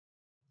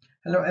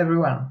Hello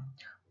everyone.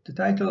 The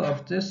title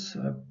of this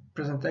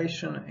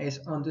presentation is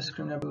on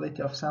discriminability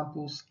of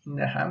samples in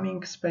the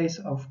Hamming space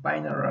of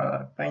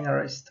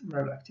binarized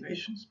ReLU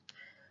activations.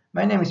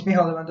 My name is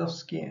Michał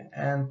Lewandowski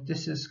and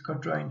this is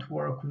conjoint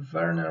work with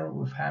Werner,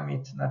 with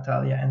Hamid,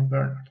 Natalia and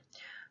Bernard.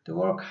 The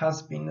work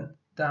has been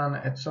done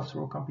at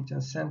Software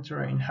Competence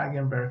Center in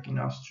Hagenberg in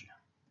Austria.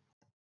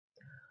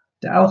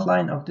 The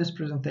outline of this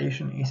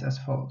presentation is as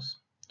follows.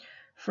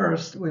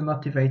 First, we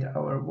motivate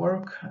our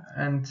work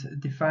and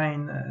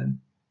define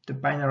the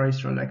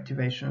binarized ReLU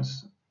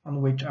activations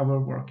on which our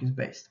work is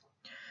based.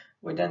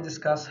 We then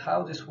discuss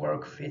how this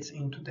work fits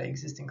into the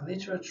existing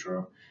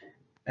literature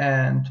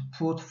and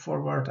put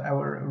forward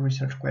our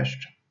research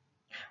question.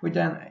 We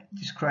then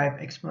describe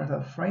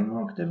experimental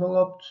framework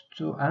developed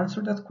to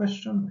answer that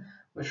question.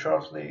 We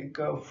shortly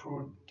go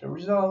through the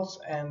results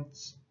and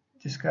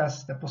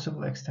discuss the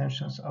possible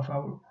extensions of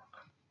our work.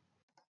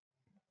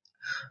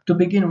 To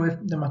begin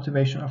with, the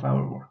motivation of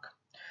our work.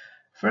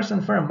 First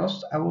and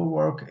foremost, our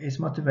work is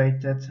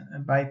motivated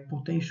by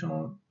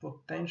potential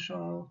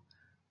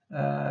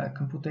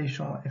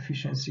computational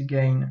efficiency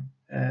gain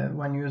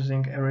when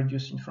using a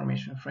reduced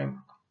information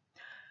framework.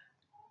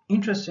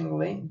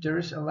 Interestingly, there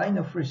is a line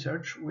of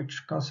research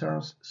which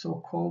concerns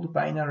so-called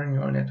binary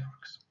neural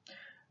networks.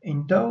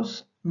 In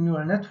those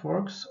neural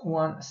networks,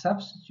 one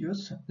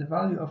substitutes the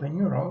value of a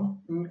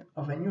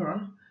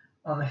neuron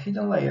on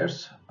hidden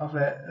layers of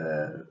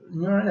a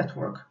neural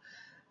network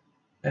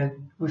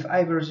with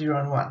either 0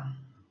 and 1.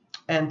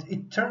 And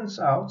it turns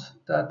out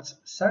that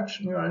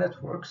such neural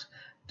networks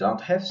don't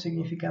have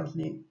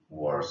significantly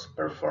worse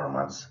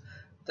performance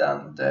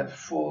than the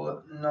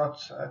full,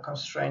 not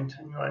constrained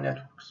neural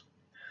networks.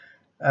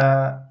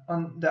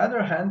 On the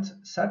other hand,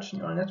 such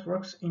neural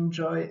networks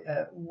enjoy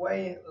a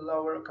way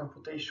lower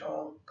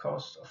computational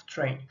cost of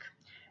training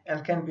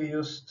and can be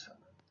used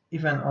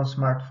even on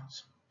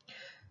smartphones.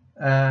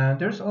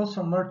 There's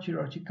also more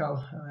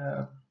theoretical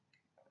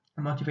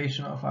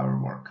motivation of our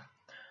work.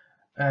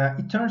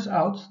 It turns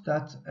out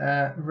that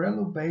a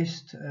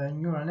ReLU-based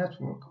neural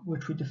network,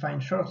 which we define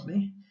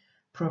shortly,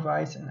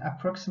 provides an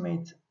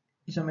approximate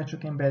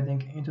isometric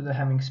embedding into the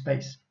Hamming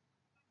space.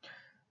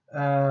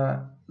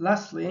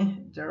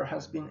 Lastly, there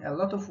has been a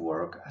lot of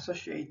work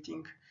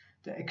associating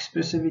the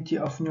expressivity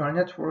of neural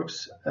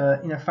networks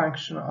in a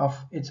function of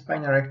its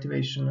binary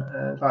activation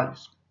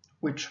values,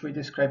 which we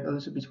describe a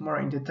little bit more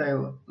in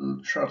detail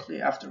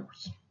shortly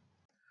afterwards.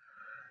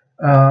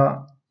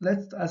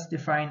 Let us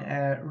define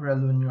a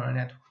ReLU neural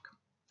network.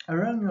 A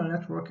ReLU neural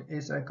network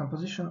is a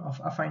composition of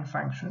affine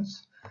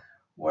functions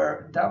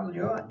where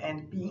W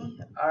and B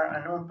are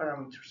unknown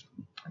parameters.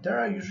 They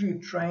are usually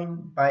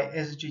trained by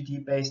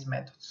SGD-based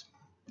methods.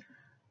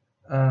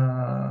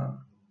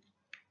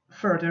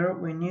 Further,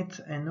 we need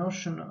a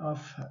notion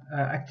of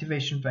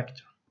activation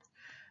vector.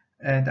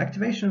 The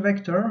activation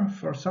vector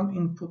for some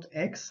input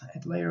x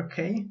at layer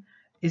k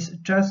is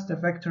just the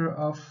vector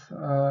of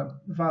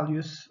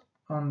values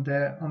on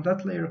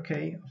that layer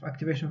k, of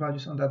activation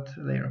values on that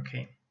layer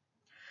k.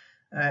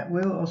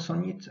 We'll also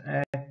need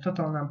a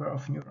total number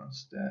of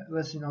neurons,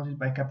 let's denote it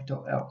by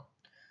capital L.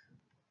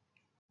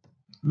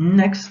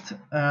 Next,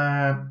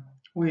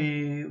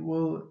 we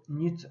will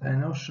need a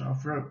notion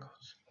of ReLU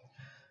codes.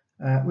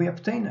 We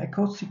obtain a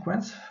code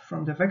sequence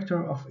from the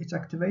vector of its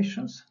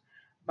activations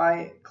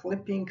by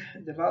clipping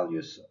the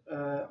values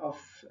of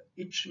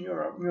each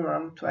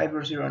neuron to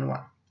either 0 and 1.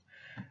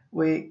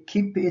 We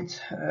keep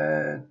it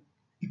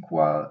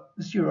equal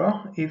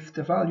 0 if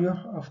the value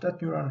of that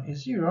neuron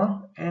is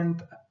 0,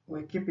 and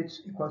we keep it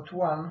equal to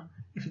 1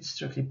 if it's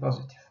strictly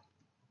positive.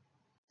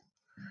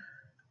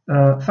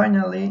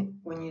 Finally,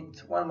 we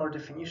need one more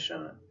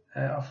definition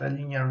of a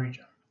linear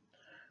region.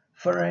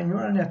 For a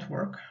neural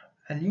network,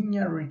 a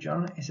linear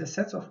region is a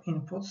set of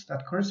inputs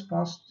that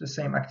corresponds to the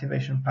same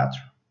activation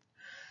pattern.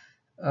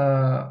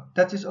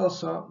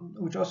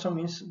 Which also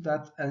means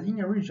that a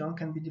linear region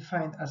can be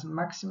defined as a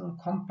maximum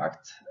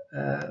compact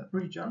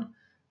region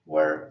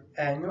where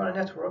a neural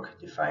network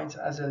defines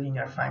as a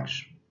linear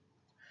function.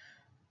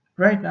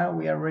 Right now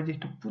we are ready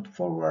to put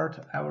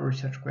forward our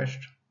research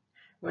question,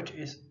 which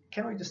is,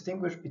 can we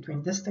distinguish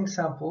between distinct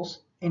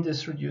samples in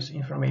this reduced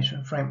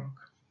information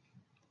framework?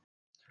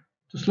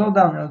 To slow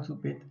down a little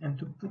bit and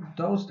to put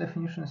those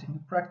definitions into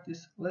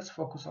practice, let's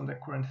focus on the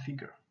current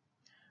figure.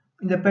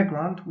 In the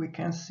background, we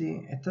can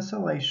see a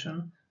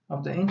tessellation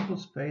of the input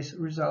space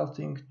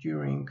resulting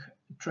during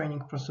the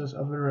training process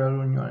of a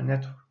ReLU neural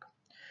network.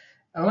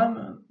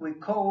 We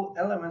call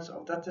elements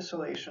of that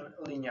tessellation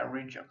linear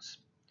regions.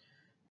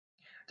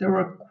 There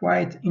were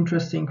quite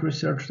interesting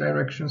research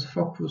directions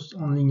focused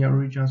on linear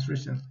regions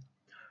recently.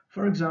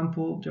 For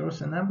example, there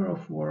was a number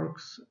of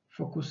works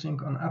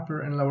focusing on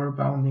upper and lower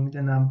bounding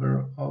the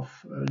number of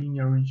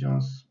linear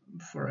regions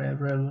for a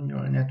ReLU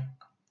neural network.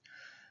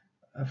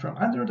 From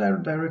other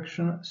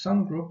direction,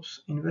 some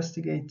groups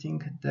investigating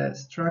the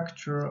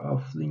structure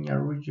of linear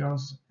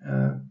regions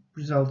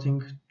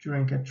resulting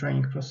during a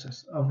training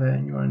process of a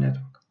neural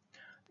network.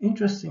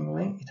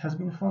 Interestingly, it has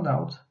been found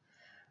out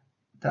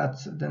that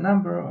the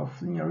number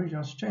of linear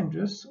regions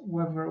changes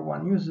whether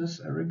one uses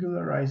a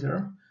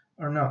regularizer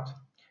or not.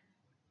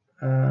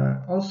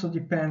 Also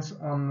depends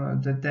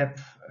on the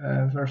depth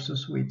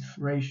versus width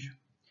ratio.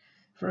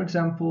 For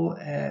example,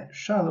 a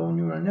shallow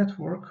neural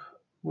network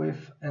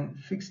with a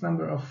fixed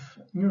number of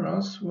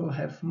neurons will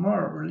have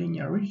more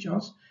linear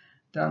regions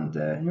than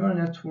the neural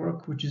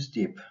network which is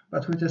deep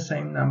but with the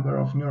same number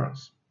of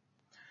neurons.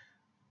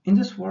 In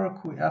this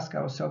work, we ask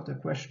ourselves the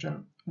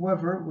question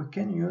whether we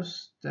can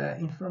use the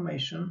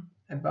information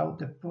about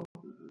the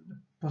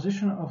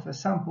position of a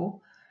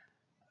sample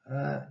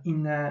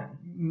in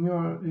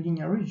neural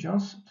linear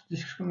regions to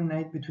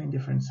discriminate between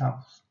different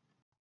samples.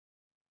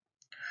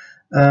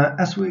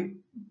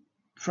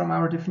 From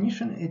our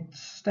definition, it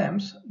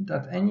stems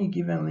that any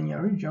given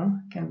linear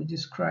region can be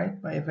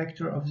described by a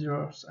vector of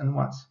zeros and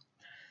ones.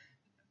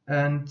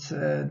 And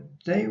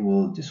they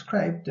will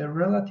describe the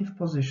relative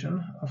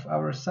position of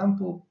our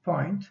sample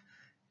point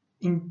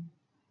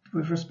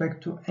with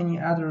respect to any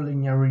other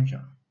linear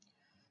region.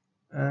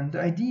 And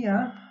the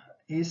idea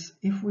is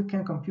if we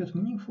can compute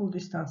meaningful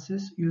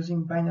distances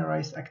using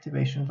binarized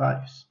activation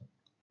values.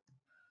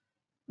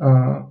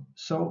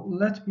 So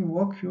let me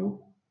walk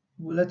you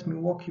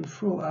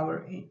through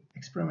our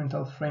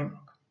experimental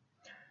framework.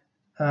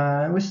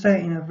 We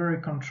stay in a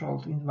very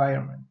controlled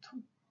environment.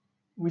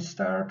 We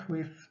start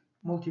with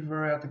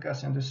multivariate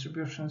Gaussian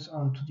distributions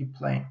on 2D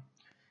plane.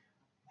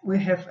 We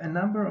have a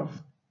number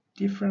of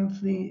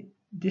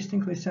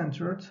distinctly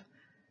centered,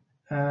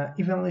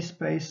 evenly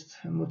spaced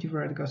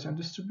multivariate Gaussian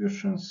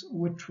distributions,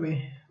 which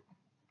we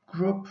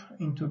group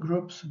into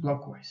groups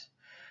blockwise.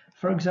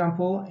 For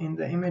example, in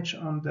the image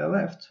on the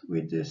left,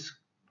 we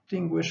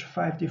distinguish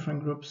 5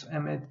 different groups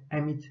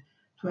emit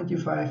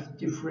 25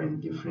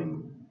 differently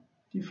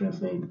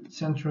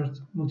centered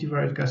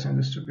multivariate Gaussian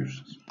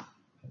distributions.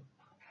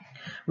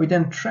 We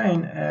then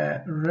train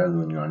a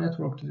ReLU neural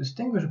network to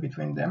distinguish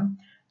between them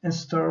and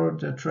store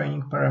the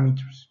training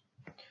parameters.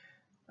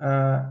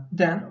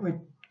 Then we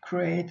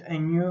create a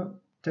new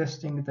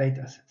testing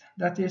dataset.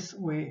 That is,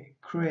 we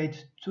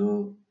create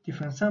 2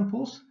 different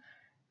samples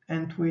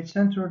and we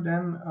center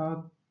them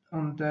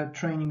on the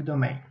training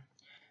domain.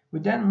 We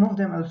then move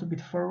them a little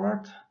bit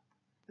forward,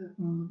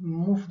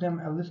 move them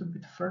a little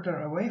bit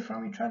further away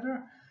from each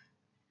other,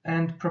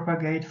 and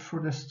propagate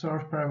through the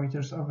stored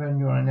parameters of a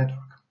neural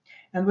network.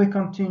 And we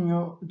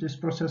continue this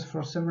process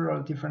for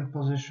several different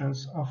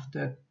positions of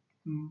the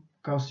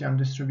Gaussian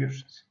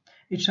distributions,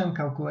 each time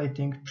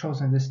calculating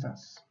chosen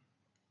distances.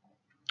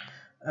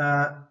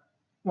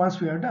 Once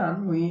we are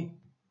done, we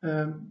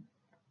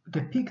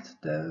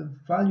depict the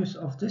values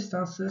of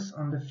distances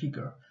on the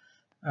figure,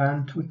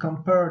 and we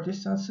compare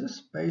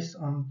distances based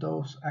on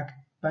those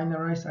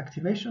binarized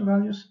activation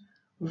values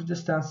with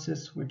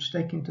distances which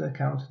take into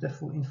account the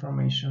full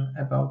information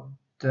about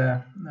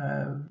the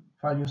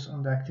values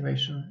on the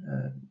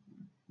activation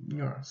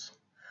neurons.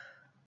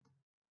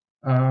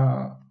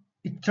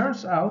 It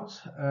turns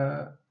out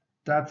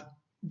that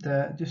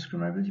the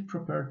discriminability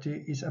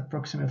property is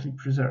approximately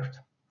preserved.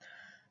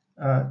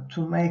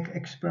 To make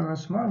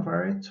experiments more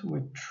varied,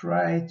 we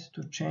tried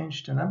to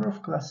change the number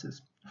of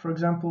classes. For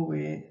example,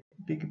 we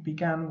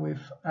began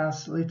with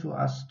as little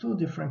as 2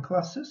 different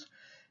classes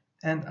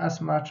and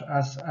as much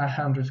as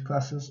 100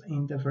 classes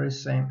in the very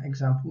same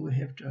example we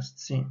have just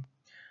seen.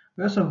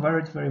 We also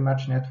varied very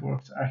much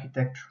network's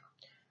architecture.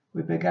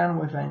 We began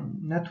with a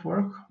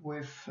network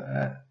with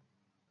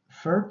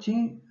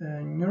 30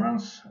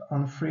 neurons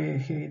on 3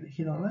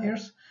 hidden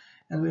layers,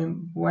 and we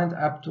went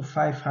up to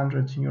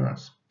 500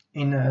 neurons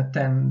in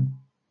 10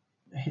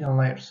 hidden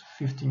layers,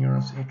 50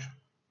 neurons each.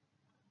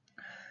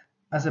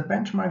 As a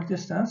benchmark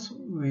distance,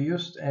 we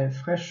used a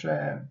fresh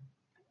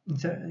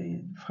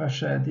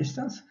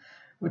distance,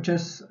 which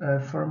is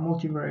for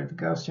multivariate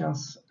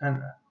Gaussians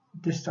and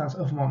distance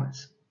of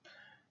moments.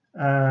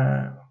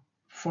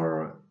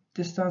 For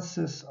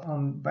distances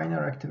on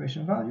binary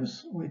activation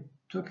values, we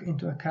took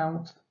into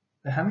account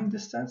the Hamming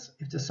distance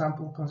if the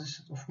sample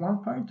consisted of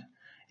 1 point,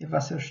 if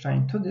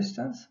Wasserstein 2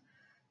 distance,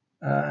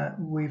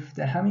 with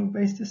the Hamming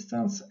base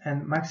distance,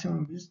 and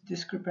maximum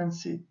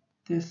discrepancy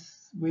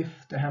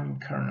with the Hamming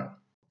kernel.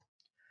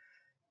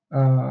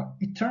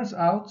 It turns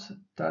out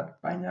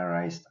that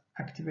binarized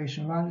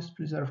activation values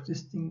preserve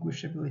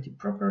distinguishability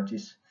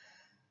properties,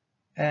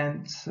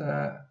 and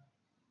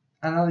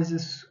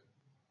analysis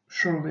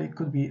surely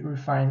could be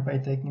refined by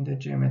taking the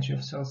geometry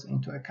of cells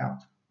into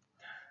account.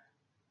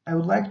 I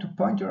would like to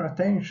point your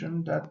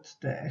attention that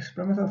the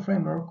experimental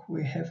framework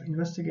we have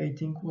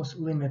investigating was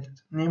limited.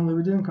 Namely,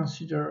 we didn't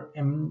consider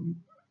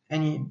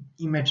any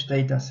image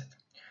dataset,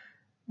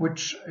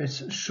 which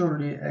is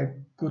surely a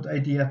good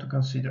idea to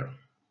consider.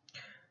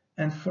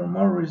 And for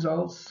more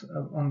results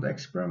on the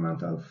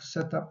experimental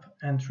setup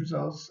and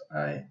results,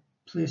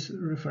 please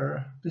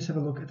have a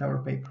look at our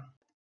paper.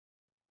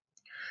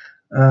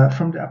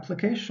 From the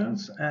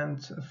applications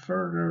and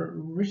further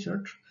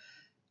research,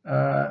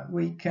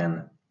 we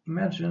can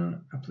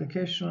imagine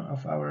application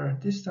of our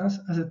distance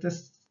as a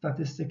test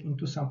statistic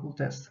into sample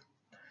test,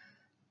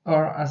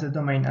 or as a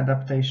domain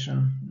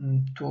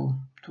adaptation tool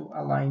to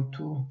align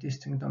two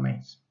distinct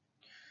domains.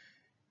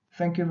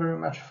 Thank you very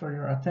much for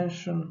your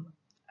attention.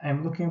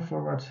 I'm looking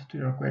forward to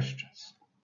your questions.